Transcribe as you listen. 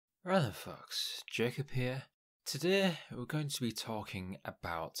Right then folks, Jacob here. Today we're going to be talking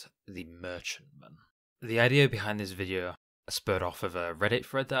about the Merchantman. The idea behind this video spurred off of a Reddit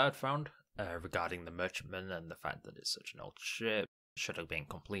thread that I'd found regarding the Merchantman and the fact that it's such an old ship, should have been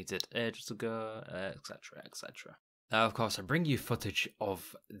completed ages ago, etc, etc. Now of course I bring you footage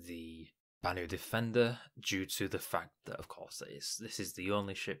of the Banu Defender due to the fact that of course this is the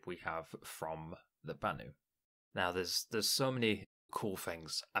only ship we have from the Banu. Now there's so many cool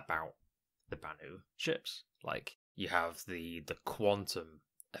things about the Banu ships. Like, you have the quantum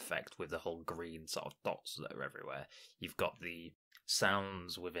effect with the whole green sort of dots that are everywhere. You've got the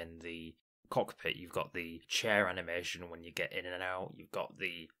sounds within the cockpit. You've got the chair animation when you get in and out. You've got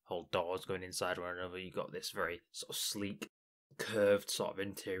the whole doors going inside one another. You've got this very sort of sleek, curved sort of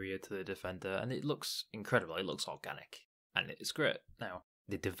interior to the Defender, and it looks incredible. It looks organic, and it's great. Now,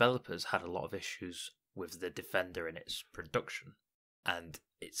 the developers had a lot of issues with the Defender in its production, and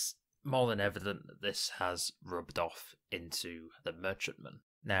it's more than evident that this has rubbed off into the Merchantman.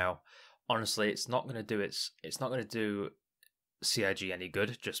 Now, honestly, it's not going to do CIG any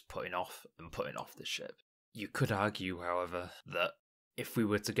good just putting off the ship. You could argue, however, that if we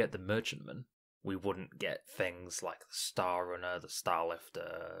were to get the Merchantman, we wouldn't get things like the Star Runner, the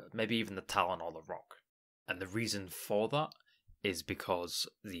Starlifter, maybe even the Talon or the Rock. And the reason for that is because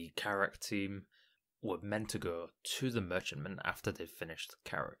the Carrack team were meant to go to the Merchantman after they'd finished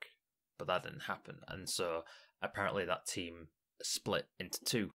Carrack, but that didn't happen, and so apparently that team split into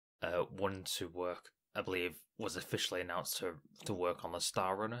two. One to work, I believe, was officially announced to work on the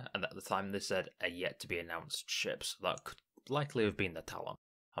Star Runner, and at the time they said a yet to be announced ship, so that could likely have been the Talon,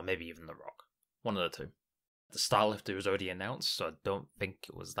 or maybe even the Rock. One of the two. The Starlifter was already announced, so I don't think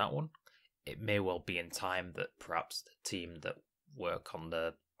it was that one. It may well be in time that perhaps the team that work on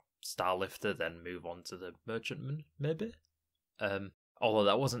the Starlifter then move on to the Merchantman, maybe? Although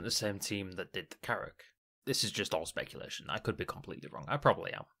that wasn't the same team that did the Carrack. This is just all speculation. I could be completely wrong. I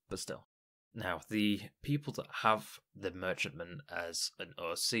probably am, but still. Now, the people that have the Merchantman as an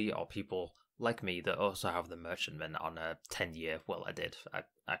OC, or people like me that also have the Merchantman on a 10-year, well, I did. I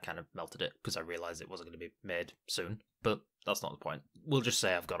kind of melted it because I realised it wasn't going to be made soon, but that's not the point. We'll just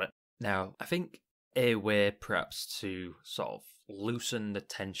say I've got it. Now, I think a way perhaps to sort of loosen the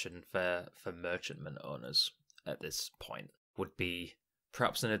tension for Merchantman owners at this point would be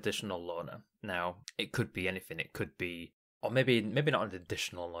perhaps an additional loaner. Now, it could be anything. It could be, or maybe not an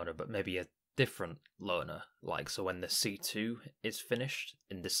additional loaner, but maybe a different loaner. Like, so when the C2 is finished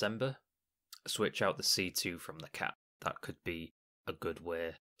in December, switch out the C2 from the Cat. That could be a good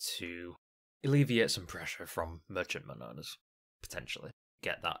way to alleviate some pressure from Merchantman owners, potentially.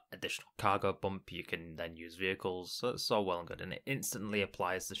 Get that additional cargo bump, you can then use vehicles, so it's all well and good, and it instantly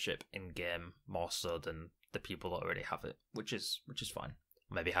applies the ship in-game more so than the people that already have it, which is fine.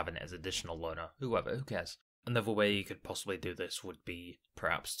 Maybe having it as additional loaner, who cares? Another way you could possibly do this would be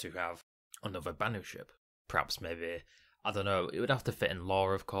perhaps to have another Banu ship. Perhaps maybe, I don't know, it would have to fit in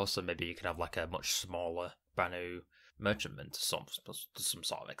lore of course, so maybe you could have like a much smaller Banu Merchantman to some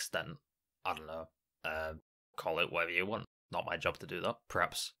sort of extent. I don't know, call it whatever you want. Not my job to do that.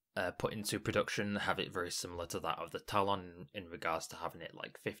 Perhaps put into production, have it very similar to that of the Talon in regards to having it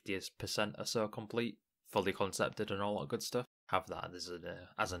like 50% or so complete, fully concepted and all that good stuff. Have that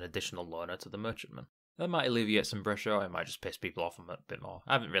as an additional loaner to the Merchantman. That might alleviate some pressure, or it might just piss people off a bit more.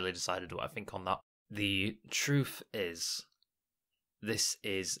 I haven't really decided what I think on that. The truth is, this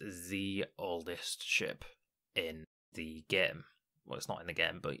is the oldest ship in the game. Well, it's not in the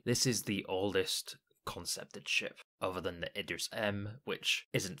game, but this is the oldest concepted ship, other than the Idris M, which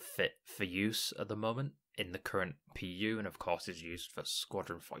isn't fit for use at the moment in the current PU, and of course is used for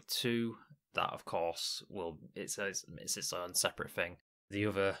Squadron 42. That of course it's its own separate thing. The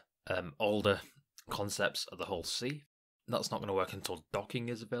other older concepts are the Hull C. That's not going to work until docking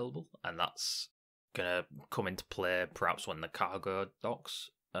is available, and that's going to come into play perhaps when the cargo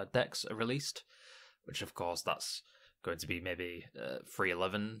decks are released, which of course that's going to be maybe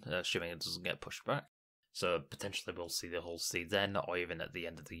 311, assuming it doesn't get pushed back. So potentially we'll see the Hull C then, or even at the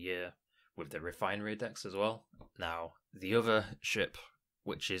end of the year with the refinery decks as well. Now, the other ship,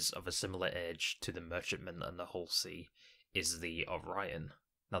 which is of a similar age to the Merchantman and the Hull C, is the Orion.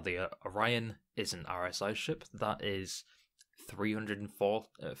 Now, the Orion is an RSI ship that is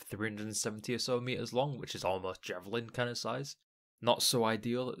 370 or so meters long, which is almost Javelin kind of size. Not so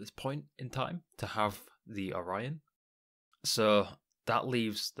ideal at this point in time to have the Orion. So that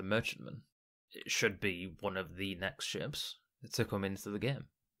leaves the Merchantman. It should be one of the next ships to come into the game.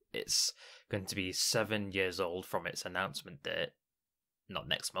 It's going to be 7 years old from its announcement date, not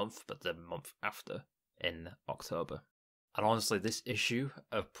next month, but the month after, in October. And honestly, this issue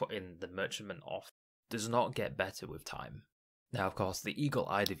of putting the merchantman off does not get better with time. Now, of course, the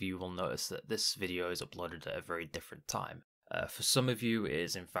eagle-eyed of you will notice that this video is uploaded at a very different time. For some of you, it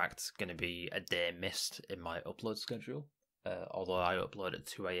is in fact going to be a day missed in my upload schedule. Although I upload at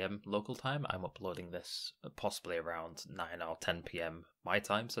 2 AM local time, I'm uploading this possibly around 9 or 10 PM my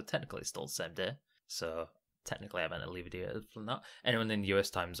time, so technically it's still the same day. So technically I haven't alleviated from that. Anyone in the US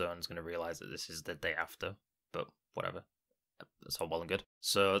time zone is going to realise that this is the day after, but whatever. That's all well and good.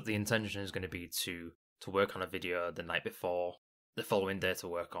 So the intention is going to be to work on a video the night before, the following day to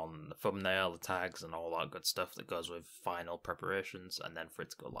work on the thumbnail, the tags, and all that good stuff that goes with final preparations, and then for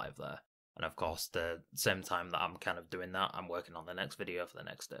it to go live there. And of course, the same time that I'm kind of doing that, I'm working on the next video for the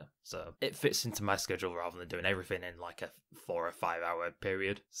next day. So it fits into my schedule rather than doing everything in like a 4 or 5 hour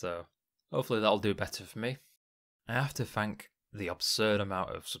period. So hopefully that'll do better for me. I have to thank the absurd amount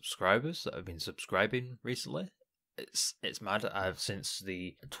of subscribers that have been subscribing recently. It's mad. I've since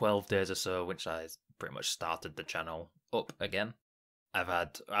the 12 days or so, which I pretty much started the channel up again, I've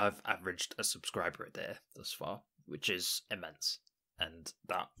averaged a subscriber a day thus far, which is immense. And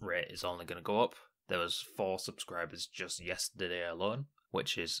that rate is only going to go up. There was 4 subscribers just yesterday alone,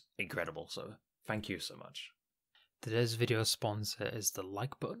 which is incredible, so thank you so much. Today's video sponsor is the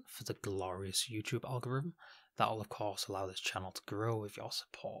like button for the glorious YouTube algorithm. That will of course allow this channel to grow with your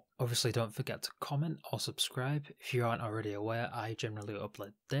support. Obviously don't forget to comment or subscribe. If you aren't already aware, I generally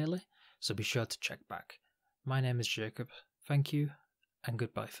upload daily, so be sure to check back. My name is Jacob, thank you, and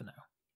goodbye for now.